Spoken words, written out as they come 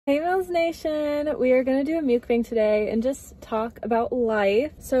Hey Mills Nation! We are gonna do a mukbang today and just talk about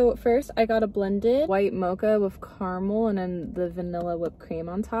life. So first I got a blended white mocha with caramel and then the vanilla whipped cream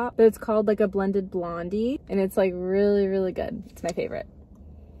on top. But it's called like a blended blondie and it's like really good. It's my favorite.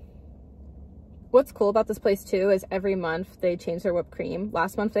 What's cool about this place too is every month they change their whipped cream.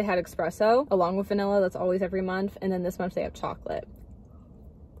 Last month they had espresso along with vanilla, that's always every month, and then this month they have chocolate.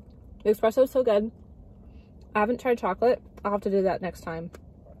 The espresso is so good. I haven't tried chocolate. I'll have to do that next time.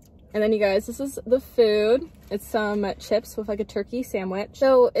 And then you guys, this is the food. It's some chips with like a turkey sandwich.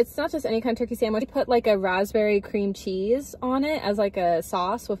 So it's not just any kind of turkey sandwich. They put like a raspberry cream cheese on it as like a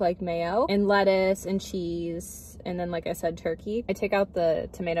sauce with like mayo and lettuce and cheese. And then like I said, turkey. I take out the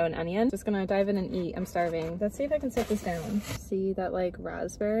tomato and onion. Just gonna dive in and eat. I'm starving. Let's see if I can set this down. See that like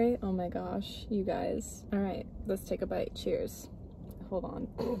raspberry? Oh my gosh, you guys. All right, let's take a bite. Cheers. Hold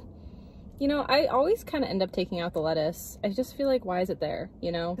on. You know, I always kind of end up taking out the lettuce. I just feel like, why is it there,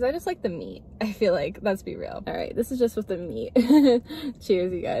 you know? Because I just like the meat. I feel like, let's be real. All right, this is just with the meat.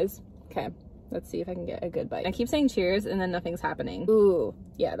 Cheers, you guys. Okay, let's see if I can get a good bite. I keep saying cheers and then nothing's happening. Ooh,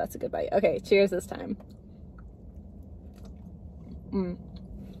 yeah, that's a good bite. Okay, cheers this time. I'm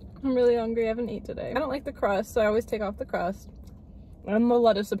really hungry. I haven't eaten today. I don't like the crust, so I always take off the crust. And the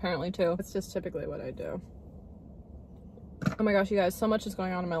lettuce apparently too. It's just typically what I do. Oh my gosh, you guys, so much is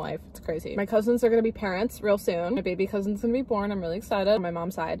going on in my life. It's crazy. My cousins are gonna be parents real soon. My baby cousin's gonna be born. I'm really excited on my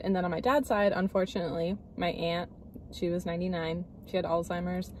mom's side. And then on my dad's side, unfortunately, my aunt, she was 99. She had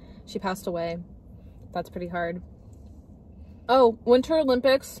Alzheimer's. She passed away. That's pretty hard. Oh, Winter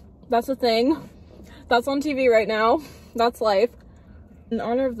Olympics. That's a thing. That's on TV right now. That's life. In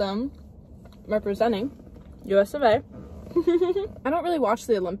honor of them representing US of A. I don't really watch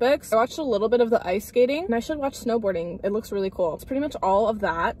the Olympics. I watched a little bit of the ice skating and I should watch snowboarding. It looks really cool. It's pretty much all of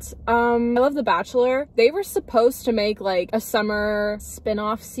that. I love The Bachelor. They were supposed to make like a summer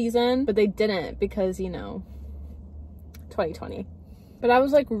spin-off season, but they didn't because, you know, 2020. But I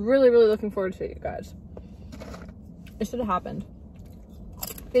was like really looking forward to it, you guys. It should have happened.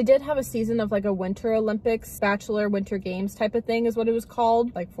 They did have a season of like a Winter Olympics, Bachelor Winter Games type of thing is what it was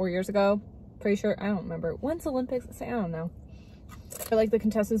called, like 4 years ago. Pretty sure, I don't remember. When's Olympics? I don't know. But like the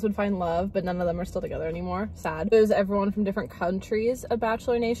contestants would find love, but none of them are still together anymore. Sad. There's everyone from different countries of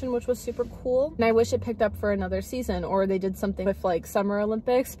Bachelor Nation, which was super cool. And I wish it picked up for another season, or they did something with like Summer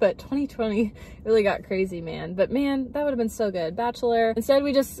Olympics, but 2020 really got crazy, man. But man, that would have been so good. Bachelor. Instead,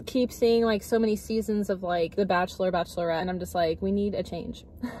 we just keep seeing like so many seasons of like The Bachelor, Bachelorette, and I'm just like, we need a change.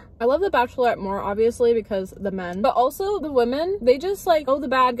 I love The Bachelorette more, obviously, because the men, but also the women, they just like know the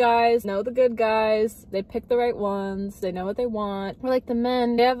bad guys, know the good guys, they pick the right ones, they know what they want. Or like the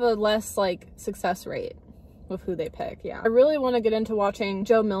men, they have a less like success rate with who they pick. Yeah, I really want to get into watching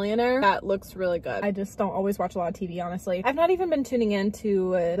Joe Millionaire. That looks really good. I just don't always watch a lot of TV, honestly. I've not even been tuning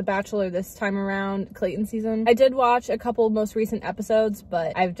into The Bachelor this time around, Clayton season. I did watch a couple most recent episodes,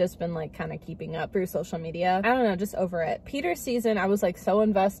 but I've just been like kind of keeping up through social media. I don't know, just over it. Peter's season, I was like so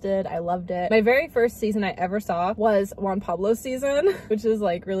invested. I loved it. My very first season I ever saw was Juan Pablo's season, which is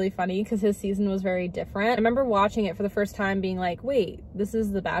like really funny because his season was very different. I remember watching it for the first time being like, wait, this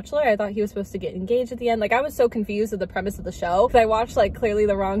is The Bachelor? I thought he was supposed to get engaged at the end. Like I was so confused with the premise of the show because I watched like clearly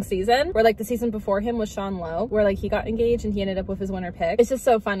the wrong season, where like the season before him was Sean Lowe, where like he got engaged and he ended up with his winner pick. It's just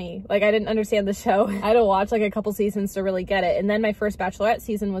so funny. Like I didn't understand the show. I had to watch like a couple seasons to really get it. And then my first Bachelorette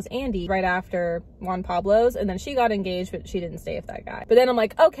season was Andy right after Juan Pablo's, and then she got engaged but she didn't stay with that guy. But then I'm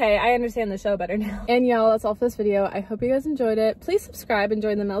like, okay, I understand the show better now. And y'all, that's all for this video. I hope you guys enjoyed it. Please subscribe and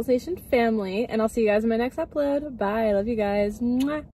join the Mills Nation family, and I'll see you guys in my next upload. Bye. I love you guys. Mwah.